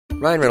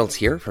Ryan Reynolds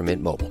here from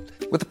Mint Mobile.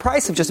 With the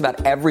price of just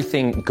about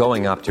everything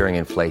going up during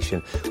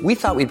inflation, we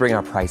thought we'd bring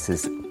our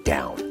prices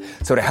down.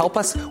 So to help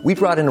us, we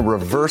brought in a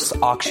reverse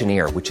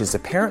auctioneer, which is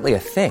apparently a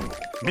thing.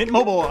 Mint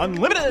Mobile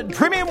Unlimited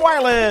Premium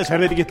Wireless. How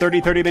to get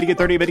 30, 30, bit to get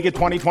 30, bit to get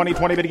 20, 20,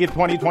 20, bit to get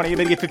 20, 20,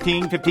 bit to get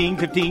 15, 15,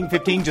 15,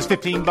 15, just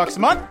 $15 a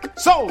month?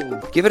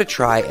 Sold! Give it a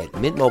try at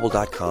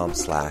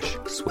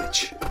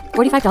mintmobile.com/switch.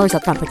 $45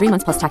 up front for 3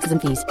 months plus taxes and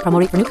fees. Promo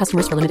rate for new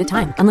customers for limited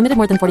time. Unlimited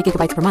more than 40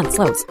 gigabytes per month.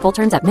 Slows full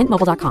terms at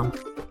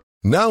mintmobile.com.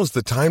 Now's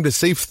the time to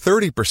save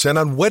 30%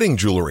 on wedding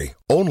jewelry,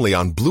 only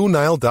on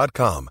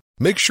BlueNile.com.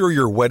 Make sure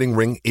your wedding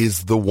ring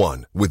is the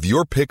one with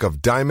your pick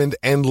of diamond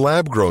and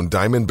lab-grown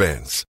diamond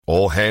bands,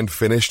 all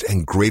hand-finished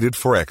and graded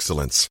for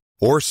excellence.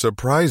 Or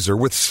surprise her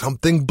with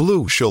something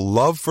blue she'll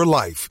love for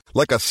life,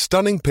 like a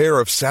stunning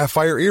pair of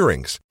sapphire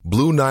earrings.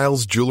 Blue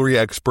Nile's jewelry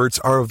experts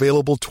are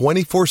available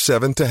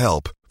 24/7 to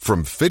help,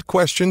 from fit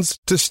questions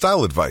to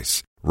style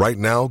advice. Right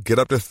now, get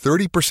up to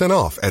 30%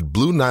 off at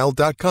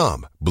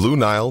BlueNile.com.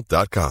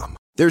 BlueNile.com.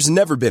 There's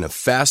never been a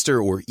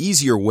faster or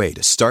easier way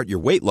to start your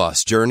weight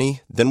loss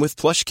journey than with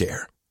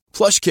PlushCare.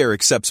 PlushCare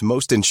accepts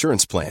most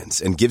insurance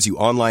plans and gives you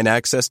online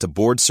access to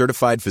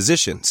board-certified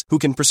physicians who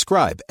can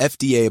prescribe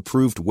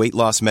FDA-approved weight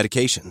loss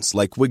medications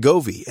like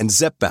Wegovy and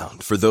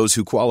Zepbound for those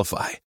who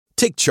qualify.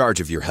 Take charge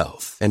of your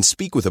health and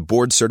speak with a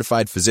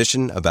board-certified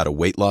physician about a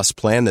weight loss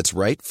plan that's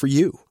right for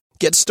you.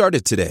 Get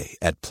started today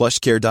at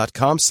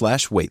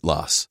plushcare.com/weight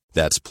loss.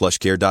 That's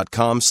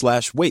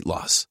plushcare.com/weight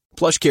loss.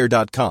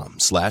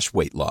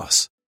 plushcare.com/weight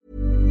loss.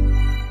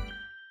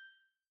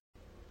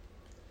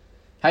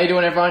 How you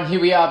doing, everyone? Here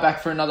we are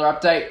back for another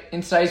update.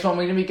 In today's one,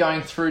 we're going to be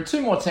going through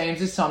two more teams,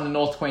 this time the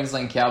North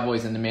Queensland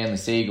Cowboys and the Manly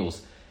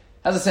Seagulls.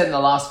 As I said in the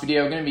last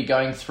video, we're going to be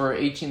going through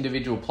each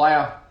individual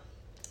player,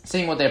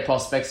 seeing what their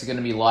prospects are going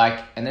to be like,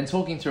 and then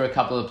talking through a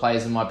couple of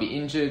players that might be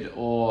injured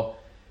or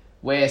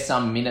where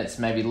some minutes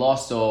may be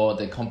lost or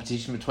the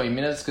competition between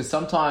minutes, because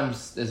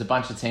sometimes there's a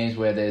bunch of teams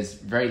where there's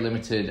very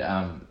limited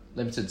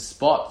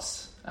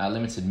spots,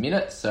 limited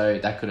minutes, so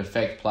that could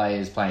affect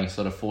players playing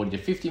sort of 40 to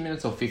 50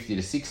 minutes or 50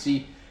 to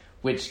 60,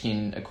 which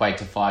can equate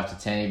to 5 to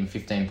 10, even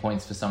 15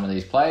 points for some of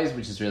these players,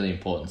 which is really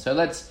important. So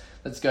let's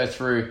go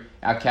through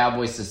our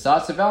Cowboys to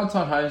start. So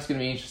Valentine Holmes is going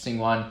to be an interesting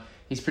one.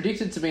 He's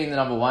predicted to be in the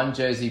number 1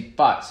 jersey,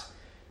 but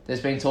there's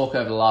been talk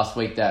over the last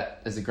week that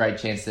there's a great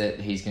chance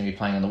that he's going to be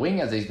playing on the wing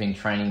as he's been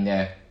training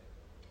there.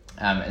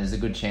 And there's a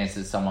good chance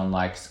that someone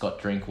like Scott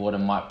Drinkwater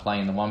might play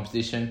in the 1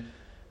 position,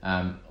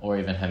 or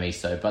even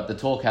Hamiso. But the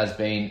talk has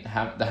been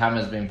the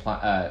Hammer's been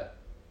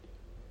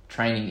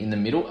training in the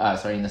middle,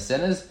 in the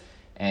centres,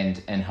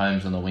 and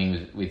Holmes on the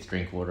wing with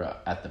Drinkwater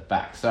at the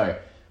back. So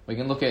we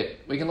can look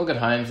at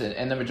Holmes,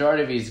 and the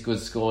majority of his good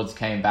scores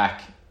came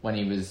back when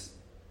he was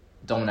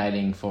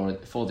dominating for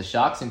the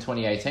Sharks in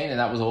 2018, and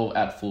that was all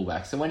at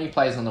fullback. So when he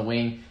plays on the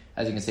wing,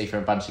 as you can see for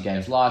a bunch of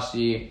games last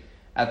year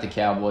at the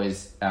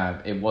Cowboys,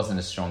 it wasn't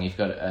as strong. You've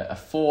got a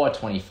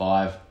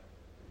 4.25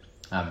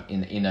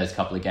 in those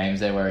couple of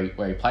games there where he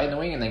played in the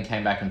wing and then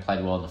came back and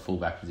played well in the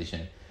fullback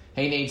position.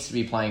 He needs to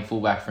be playing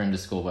fullback for him to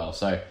score well.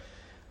 So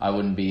I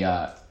wouldn't be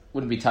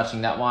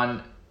touching that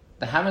one.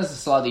 The Hammer's a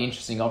slightly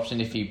interesting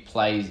option if he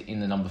plays in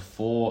the number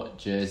 4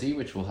 jersey,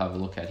 which we'll have a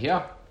look at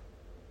here.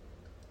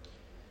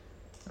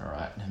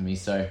 Alright,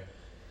 Hamiso.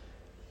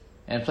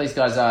 And please,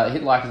 guys,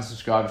 hit like and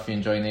subscribe if you're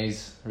enjoying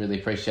these. Really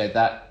appreciate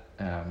that.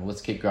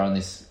 Let's keep growing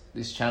this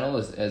channel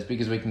as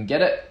big as we can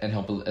get it and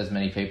help as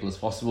many people as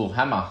possible.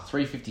 Hammer,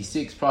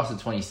 356, price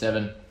of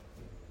 27.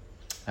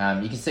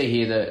 You can see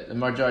here the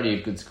majority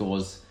of good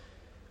scores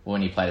were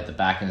when he played at the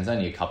back, and there's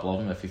only a couple of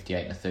them, a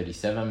 58 and a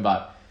 37,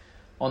 but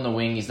on the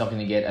wing, he's not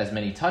going to get as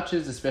many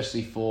touches,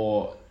 especially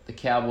for the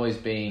Cowboys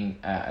being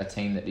a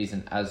team that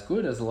isn't as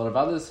good as a lot of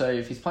others. So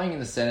if he's playing in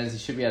the centres, he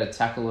should be able to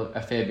tackle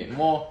a fair bit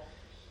more.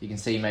 You can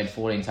see he made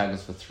 14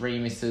 tackles for 3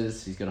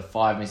 misses. He's got a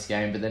 5 miss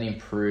game, but then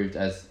improved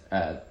as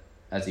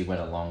he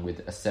went along with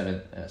a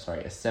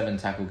 7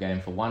 tackle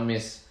game for 1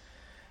 miss.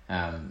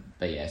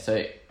 But yeah,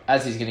 so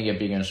as he's going to get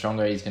bigger and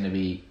stronger, he's going to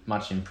be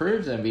much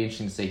improved, and it'll be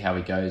interesting to see how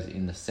he goes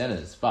in the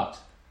centres. But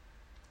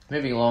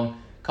moving along,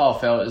 Kyle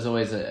Feldt is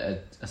always a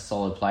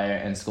solid player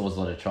and scores a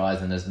lot of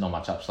tries, and there's not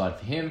much upside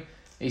for him.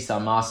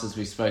 Eastside Masters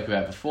we spoke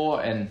about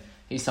before, and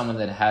he's someone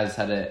that has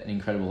had an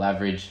incredible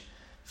average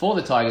for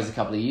the Tigers a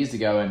couple of years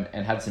ago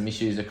and had some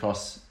issues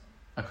across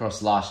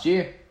last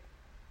year,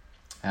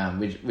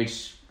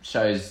 which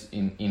shows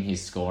in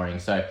his scoring.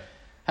 So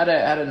had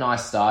a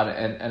nice start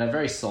and a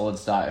very solid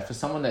start for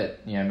someone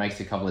that makes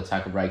a couple of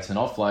tackle breaks and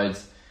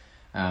offloads.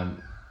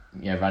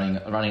 Running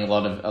a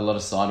lot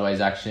of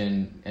sideways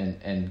action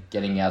and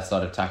getting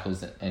outside of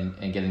tackles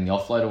and getting the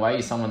offload away.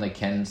 He's someone that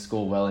can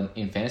score well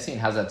in fantasy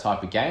and has that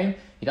type of game.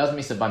 He does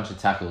miss a bunch of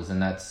tackles,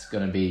 and that's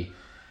going to be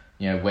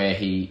where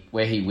he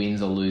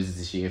wins or loses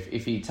this year.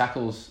 If he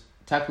tackles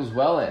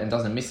well and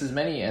doesn't miss as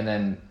many, and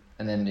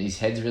then his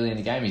head's really in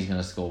the game, he's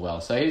going to score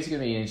well. So he's going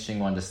to be an interesting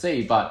one to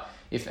see. But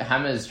if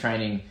Hammer's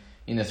training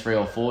in the 3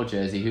 or 4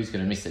 jersey, who's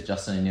going to miss it?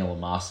 Justin O'Neill or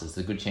Masters?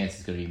 The good chance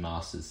it's going to be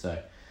Masters.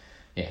 So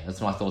yeah,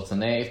 that's my thoughts on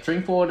there. If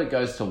Drinkwater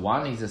goes to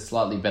 1, he's a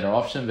slightly better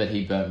option, but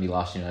he burnt me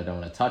last year and I don't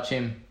want to touch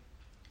him.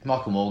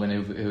 Michael Morgan,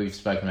 who we've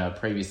spoken about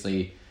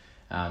previously,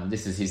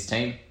 this is his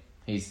team.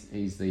 He's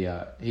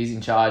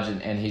in charge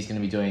and he's going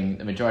to be doing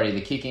the majority of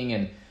the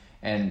kicking.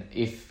 And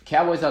if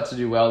Cowboys are to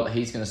do well,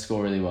 he's going to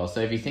score really well.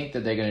 So if you think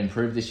that they're going to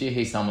improve this year,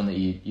 he's someone that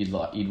you'd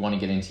want to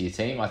get into your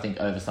team. I think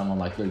over someone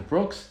like Luke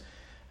Brooks,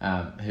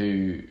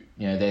 who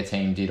their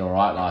team did all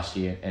right last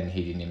year and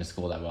he didn't even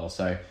score that well.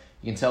 So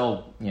you can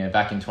tell,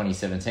 back in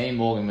 2017,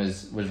 Morgan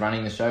was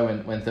running the show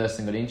when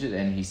Thurston got injured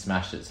and he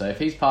smashed it. So if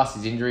he's past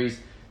his injuries,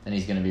 then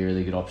he's going to be a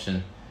really good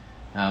option.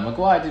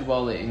 Maguire did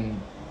well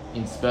in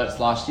spurts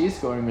last year,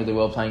 scoring really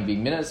well, playing big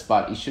minutes,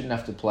 but he shouldn't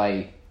have to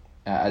play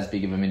as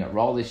big of a minute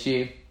role this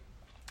year,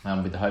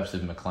 with the hopes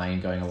of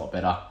McLean going a lot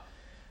better.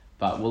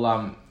 But we'll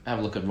have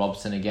a look at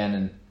Robson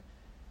again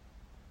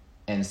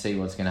and see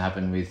what's going to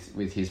happen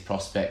with his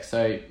prospects.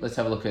 So let's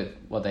have a look at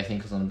what they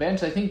think is on the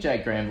bench. They think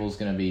Jake Granville's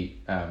going to be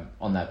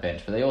on that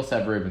bench, but they also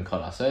have Reuben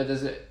Cotter. So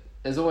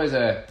there's always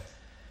going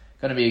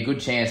to be a good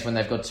chance when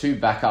they've got 2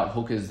 backup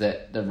hookers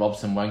that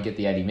Robson won't get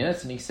the 80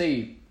 minutes. And you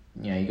see,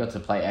 he got to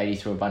play 80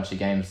 through a bunch of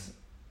games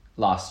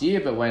last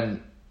year, but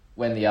when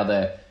the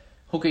other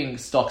hooking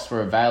stocks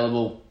were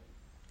available,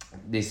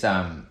 this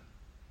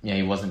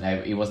he wasn't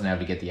able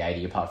to get the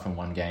 80 apart from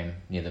one game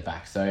near the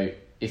back. So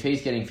if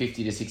he's getting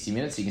 50 to 60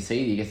 minutes, you can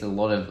see he gets a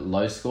lot of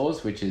low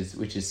scores, which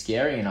is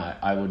scary, and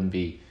I wouldn't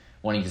be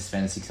wanting to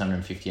spend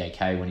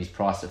 $658K when he's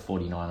priced at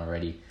 49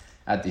 already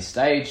at this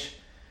stage.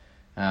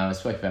 I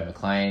spoke about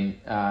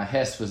McLean.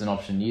 Hess was an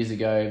option years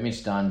ago.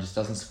 Mitch Dunn just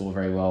doesn't score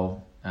very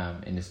well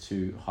and is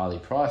too highly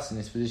priced in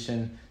this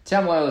position.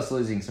 Tamalolo's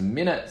losing some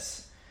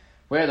minutes.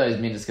 Where are those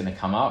minutes going to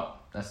come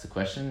up? That's the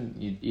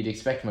question. You'd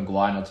expect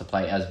Maguire not to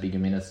play as big a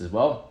minutes as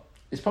well.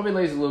 This probably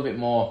leaves a little bit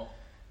more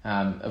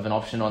of an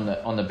option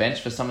on the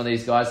bench for some of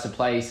these guys to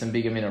play some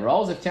bigger minute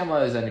roles. If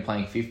Tamalolo is only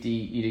playing 50,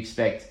 you'd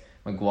expect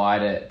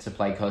Maguire to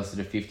play closer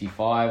to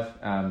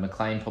 55.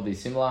 McLean probably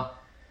similar.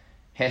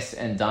 Hess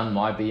and Dunn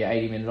might be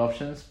 80-minute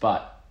options,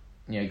 but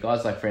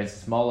guys like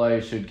Francis Molo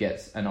should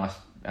get a nice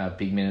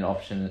big minute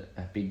option,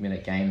 big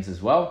minute games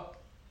as well.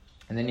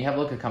 And then you have a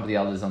look at a couple of the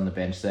others on the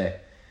bench there.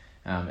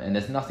 And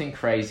there's nothing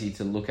crazy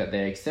to look at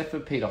there except for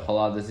Peter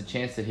Hollard. There's a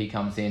chance that he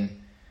comes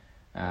in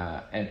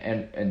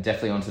and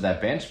definitely onto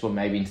that bench, but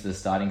maybe into the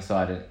starting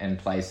side and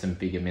plays some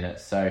bigger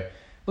minutes. So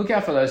look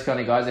out for those kind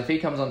of guys. If he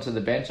comes onto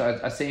the bench,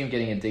 I see him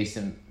getting a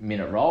decent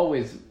minute role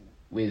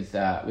with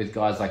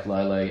guys like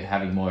Lolo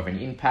having more of an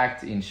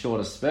impact in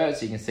shorter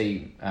spurts. You can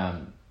see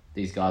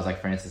these guys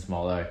like Francis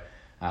Molo,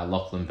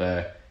 Lachlan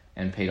Burr,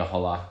 and Peter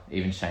Holler,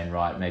 even Shane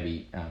Wright,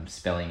 maybe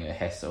spelling a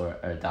Hess or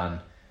a Dunn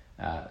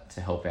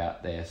to help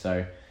out there.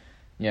 So,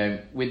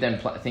 with them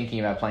thinking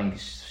about playing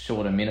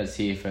shorter minutes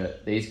here for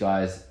these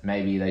guys,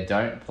 maybe they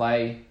don't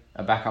play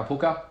a backup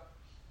hooker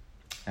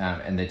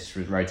and they're just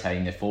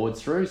rotating their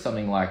forwards through,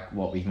 something like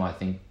what we might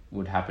think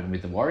would happen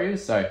with the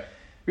Warriors. So,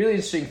 really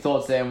interesting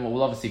thoughts there, and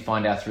we'll obviously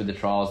find out through the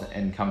trials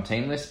and come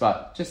team list,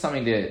 but just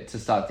something to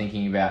start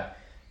thinking about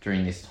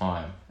during this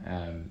time.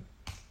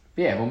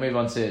 We'll move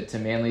on to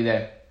Manly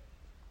there.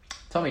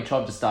 Tommy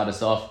Trobb to start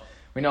us off.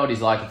 We know what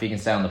he's like if he can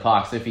stay on the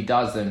park. So if he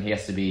does, then he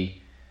has to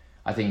be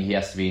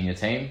in your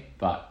team.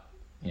 But,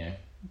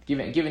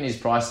 given his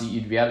price,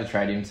 you'd be able to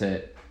trade him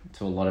to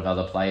a lot of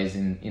other players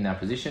in that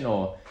position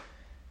or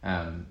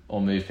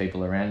move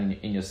people around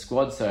in your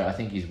squad. So I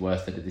think he's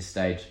worth it at this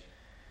stage.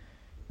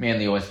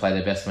 Manly always play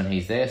their best when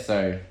he's there,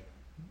 so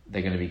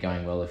they're going to be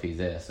going well if he's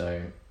there.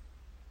 So,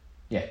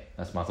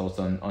 that's my thoughts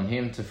on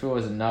him. Tafua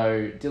is a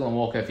no. Dylan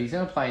Walker, if he's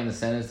going to play in the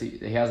centres,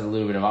 he has a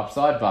little bit of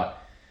upside, but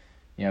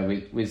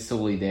with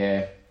Sully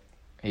there,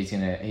 he's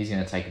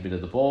gonna take a bit of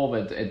the ball,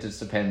 but it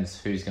just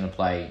depends who's going to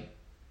play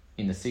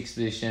in the 6th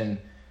position,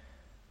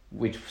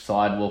 which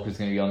side Walker's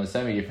going to be on. There's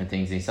so many different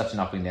things. He's such an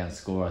up and down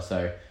scorer,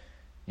 so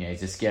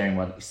he's a scary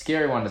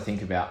one to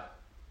think about.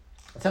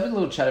 Let's have a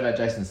little chat about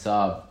Jason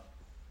Saab.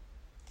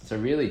 So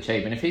really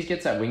cheap, and if he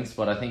gets that wing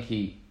spot, I think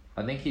he's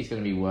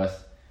going to be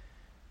worth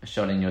a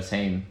shot in your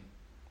team.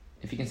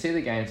 If you can see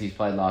the games he's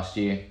played last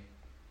year,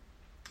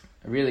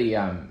 a really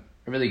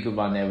good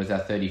one there was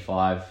that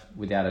 35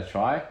 without a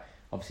try.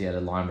 Obviously had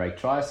a line break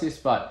try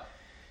assist, but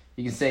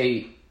you can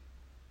see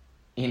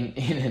in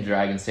a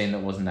Dragons team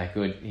that wasn't that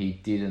good, he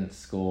didn't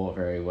score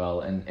very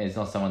well, and it's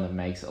not someone that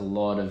makes a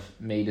lot of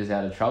meters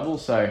out of trouble.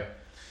 So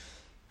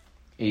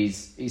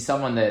he's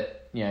someone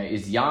that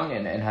is young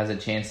and has a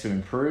chance to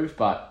improve,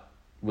 but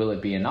will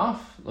it be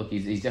enough? Look,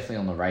 he's definitely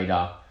on the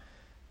radar,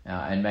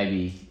 and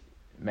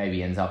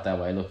maybe ends up that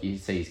way. Look, you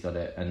see he's got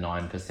a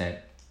 9%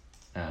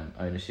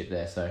 ownership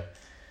there, so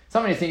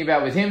something to think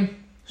about with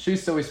him.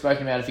 Schuster, we've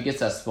spoken about. If he gets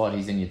that spot,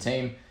 he's in your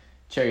team.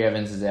 Cherry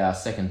Evans is our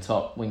second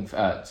top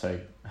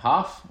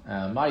half.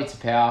 Marty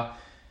Tapau.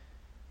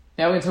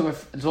 Now we're going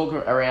to talk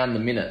around the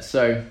minutes.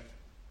 So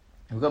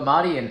we've got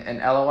Marty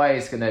and Alloway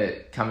is going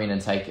to come in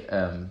and take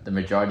the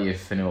majority of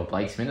Fanua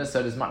Blake's minutes.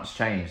 So does much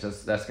change?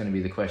 That's going to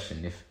be the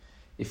question.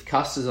 If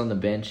Custer's on the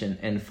bench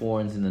and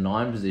Foran's in the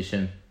 9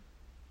 position,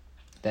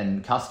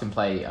 Then Cuss can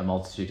play a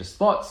multitude of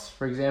spots,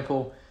 for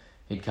example.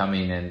 He'd come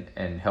in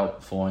and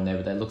help four in there,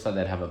 but it looks like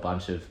they'd have a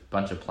bunch of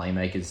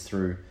playmakers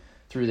through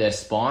their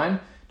spine.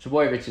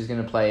 Trbojevic is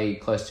going to play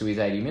close to his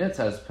 80 minutes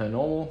as per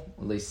normal,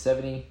 at least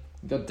 70.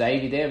 You've got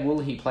Davey there. Will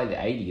he play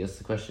the 80? That's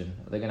the question.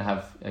 They're going to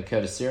have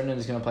Curtis Sirenen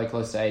is going to play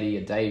close to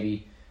 80,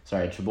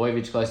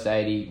 Trbojevic close to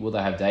 80. Will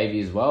they have Davey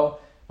as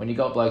well? When you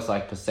got blokes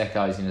like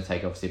Paseka, he's going to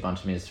take obviously a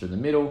bunch of minutes through the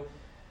middle.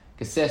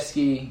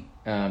 Gosiewski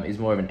is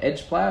more of an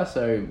edge player,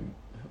 so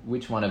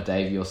which one of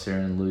Davey or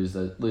Sirenen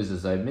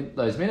loses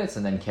those minutes,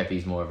 and then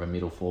Kepi's more of a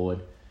middle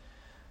forward.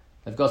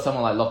 They've got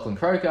someone like Lachlan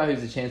Croker,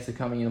 who's a chance of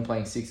coming in and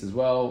playing 6 as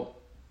well.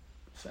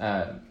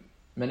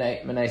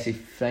 Manase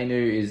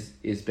Fainu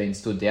is being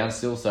stood down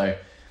still, so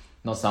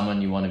not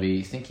someone you want to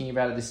be thinking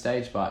about at this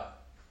stage,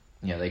 but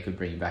they could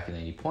bring him back at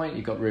any point.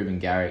 You've got Ruben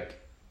Garrick,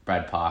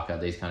 Brad Parker,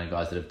 these kind of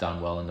guys that have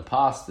done well in the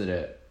past that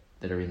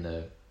are in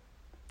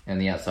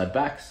the outside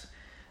backs.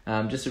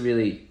 Just a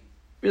really,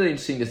 really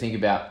interesting to think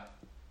about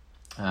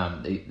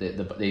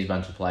these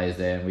bunch of players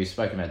there. And we've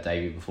spoken about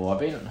Davey before. I've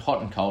been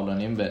hot and cold on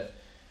him, but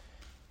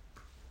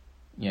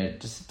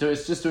just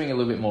doing a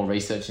little bit more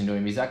research into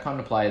him. He's that kind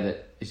of player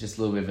that is just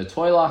a little bit of a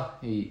toiler.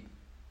 He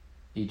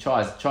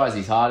tries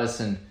his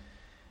hardest, and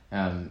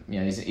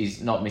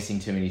he's not missing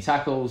too many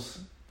tackles.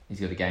 He's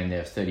got a game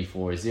there of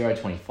 34-0,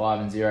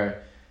 25-0,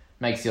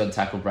 makes the odd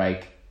tackle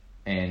break,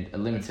 and a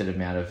limited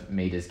amount of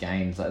meters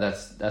games. Like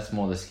that's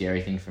more the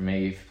scary thing for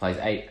me. If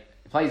he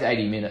plays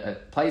 80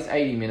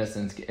 minutes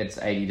and it's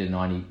 80 to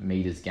 90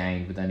 meters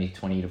gained with only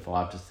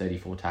 25 to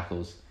 34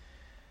 tackles.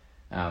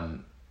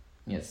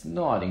 It's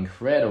not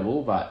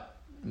incredible, but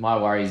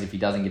my worry is if he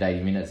doesn't get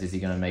 80 minutes, is he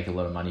going to make a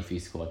lot of money for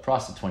his squad?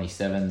 Price at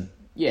 27,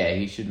 yeah,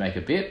 he should make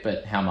a bit,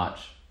 but how much?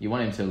 You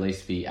want him to at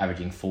least be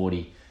averaging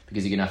 40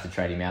 because you're going to have to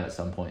trade him out at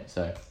some point.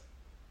 So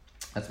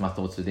that's my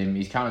thoughts with him.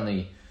 He's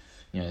currently,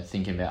 I'm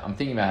thinking about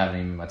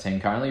having him in my team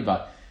currently,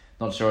 but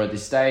not sure at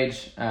this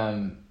stage.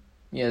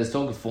 There's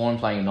talk of Fawn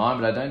playing a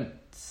 9, but I don't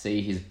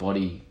see his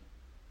body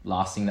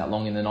lasting that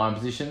long in the 9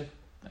 position.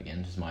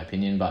 Again, just my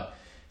opinion, but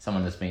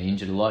someone that's been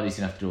injured a lot, he's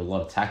going to have to do a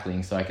lot of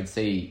tackling, so I could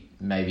see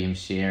maybe him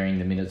sharing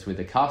the minutes with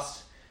a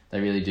Cuss. They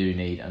really do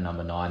need a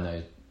number 9,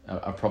 though,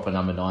 a proper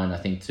number 9, I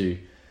think, to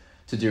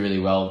do really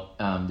well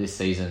this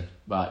season.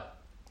 But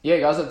yeah,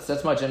 guys,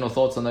 that's my general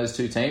thoughts on those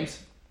two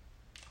teams.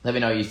 Let me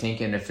know what you think,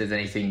 and if there's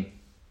anything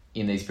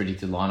in these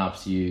predicted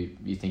lineups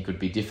you think could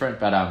be different.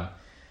 But as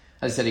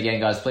I said again,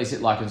 guys, please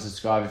hit like and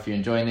subscribe if you're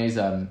enjoying these.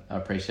 I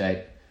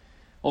appreciate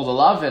all the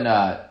love, and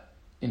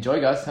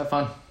enjoy, guys. Have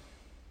fun.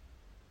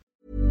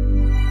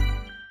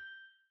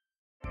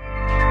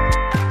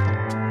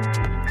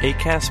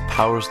 Acast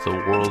powers the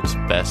world's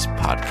best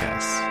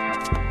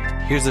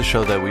podcasts. Here's a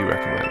show that we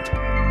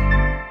recommend.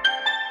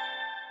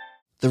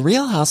 The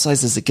Real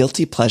Housewives is a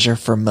guilty pleasure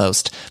for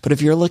most, but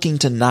if you're looking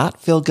to not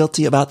feel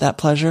guilty about that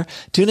pleasure,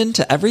 tune in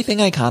to Everything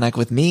Iconic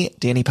with me,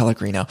 Danny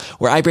Pellegrino,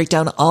 where I break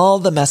down all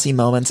the messy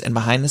moments and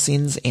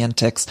behind-the-scenes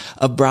antics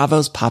of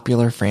Bravo's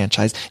popular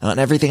franchise. And on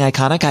Everything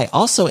Iconic, I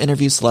also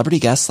interview celebrity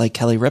guests like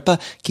Kelly Ripa,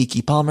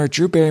 Keke Palmer,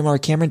 Drew Barrymore,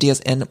 Cameron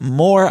Diaz, and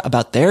more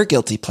about their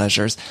guilty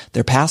pleasures,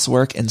 their past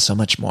work, and so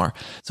much more.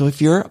 So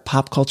if you're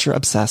pop culture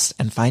obsessed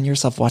and find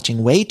yourself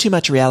watching way too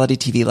much reality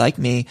TV like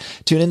me,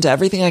 tune in to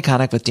Everything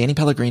Iconic with Danny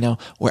Pellegrino,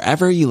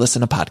 wherever you listen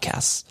to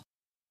podcasts.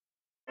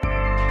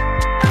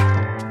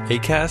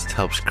 Acast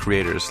helps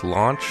creators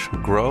launch,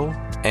 grow,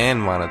 and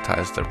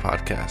monetize their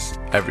podcasts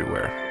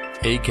everywhere.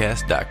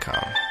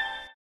 Acast.com.